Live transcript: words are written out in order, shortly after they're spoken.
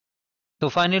So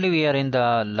finally, we are in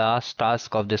the last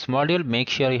task of this module. Make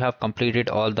sure you have completed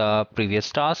all the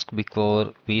previous tasks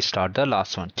before we start the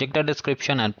last one. Check the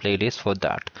description and playlist for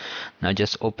that. Now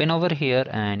just open over here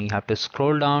and you have to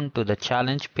scroll down to the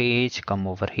challenge page. Come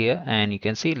over here and you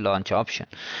can see launch option.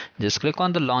 Just click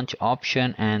on the launch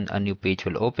option and a new page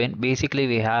will open. Basically,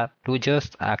 we have to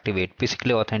just activate,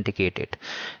 basically authenticate it.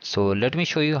 So let me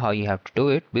show you how you have to do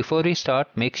it. Before we start,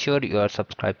 make sure you are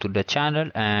subscribed to the channel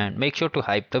and make sure to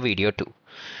hype the video too.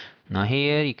 Now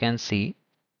here you can see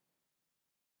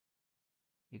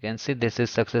this is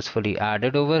successfully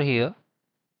added over here.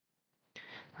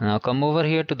 Now come over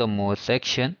here to the more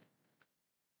section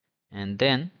and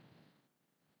then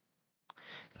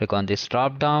click on this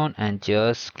drop down and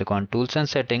just click on tools and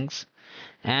settings,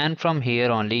 and from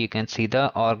here only you can see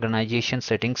the organization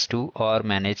settings too or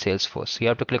manage Salesforce. You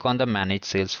have to click on the manage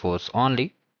Salesforce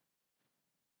only.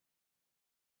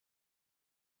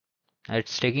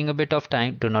 It's taking a bit of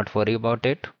time, do not worry about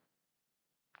it.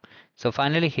 So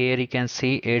finally here you can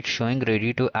see it's showing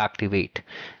ready to activate.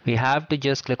 We have to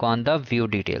just click on the view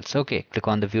details. Okay, click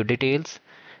on the view details,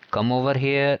 come over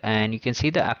here and you can see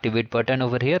the activate button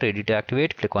over here, ready to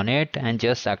activate. Click on it and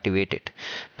just activate it.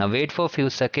 Now wait for a few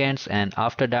seconds and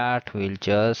after that we'll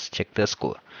just check the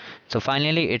score. So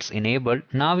finally it's enabled.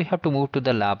 Now we have to move to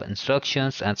the lab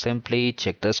instructions and simply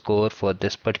check the score for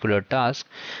this particular task.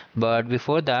 But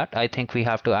before that I think we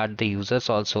have to add the users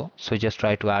also. So just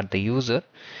try to add the user,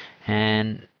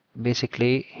 and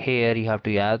basically here you have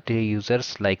to add the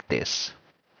users like this.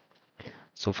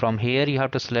 So from here you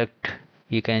have to select,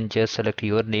 you can just select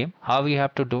your name. How you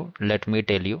have to do, let me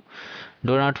tell you.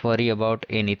 Do not worry about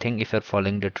anything if you're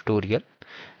following the tutorial.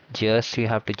 Just you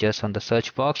have to just on the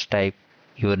search box type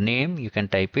your name, you can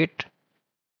type it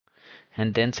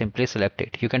and then simply select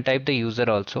it. You can type the user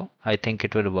also, I think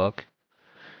it will work.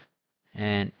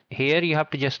 And here you have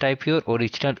to just type your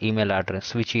original email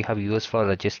address which you have used for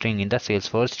registering in the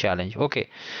Salesforce challenge. Okay,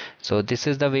 so this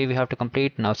is the way we have to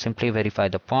complete. Now simply verify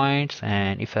the points,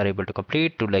 and if you are able to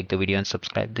complete, do like the video and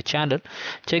subscribe the channel.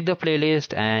 Check the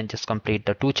playlist and just complete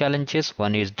the two challenges.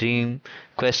 One is Dream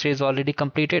Quest is already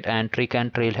completed and Trick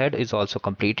and Trailhead is also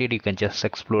completed. You can just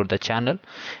explore the channel,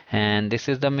 and this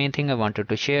is the main thing I wanted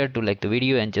to share. Do like the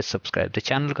video and just subscribe the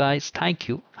channel, guys. Thank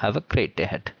you, have a great day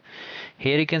ahead.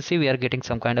 Here you can see we are getting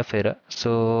some kind of error,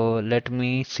 so let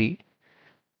me see.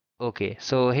 Okay,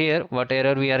 so here what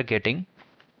error we are getting,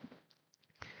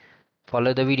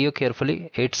 follow the video carefully.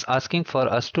 It's asking for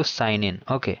us to sign in.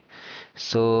 Okay,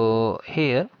 so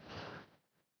here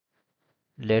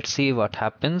let's see what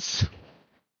happens.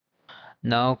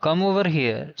 Now come over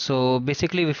here. So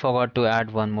basically we forgot to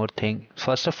add one more thing.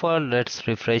 First of all, let's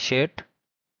refresh it,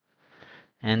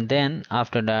 and then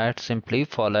after that simply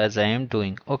follow as I am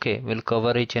doing. Okay, we'll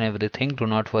cover each and everything, do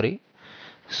not worry.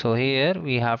 So here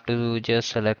we have to just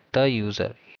select the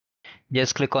user.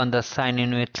 Just click on the sign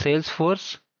in with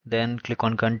Salesforce, then click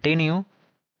on continue,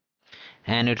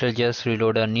 and it will just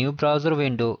reload a new browser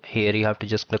window. Here you have to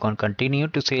just click on continue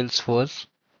to Salesforce,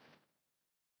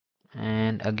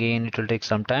 and again it will take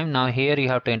some time. Now here you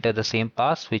have to enter the same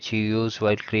pass which you used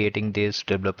while creating this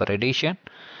developer edition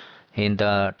in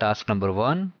the task number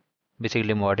 1,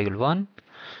 basically module 1.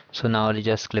 So now you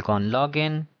just click on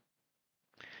login,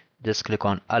 just click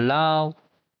on allow,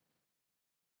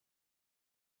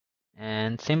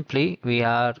 and simply we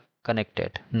are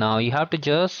connected. Now you have to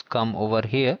just come over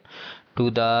here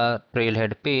to the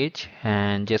Trailhead page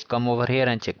and just come over here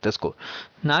and check the score.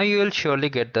 Now you will surely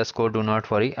get the score, do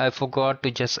not worry. I forgot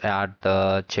to just add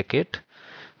the check it.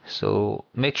 So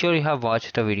make sure you have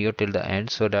watched the video till the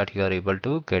end so that you are able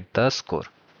to get the score.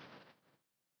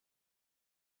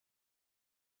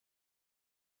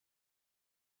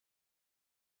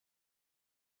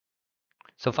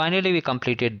 So finally we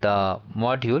completed the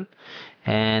module,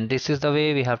 and this is the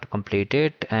way we have to complete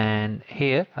it. And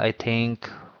here I think,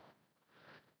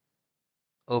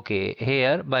 okay,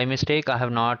 here by mistake I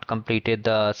have not completed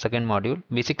the second module.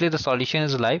 Basically the solution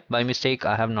is live. By mistake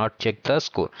I have not checked the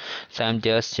score, so I'm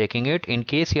just checking it. In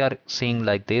case you are seeing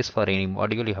like this for any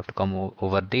module, you have to come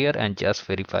over there and just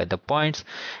verify the points,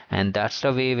 and that's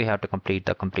the way we have to complete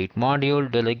the complete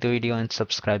module. Do like the video and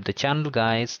subscribe the channel,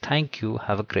 guys. Thank you,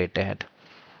 have a great day ahead.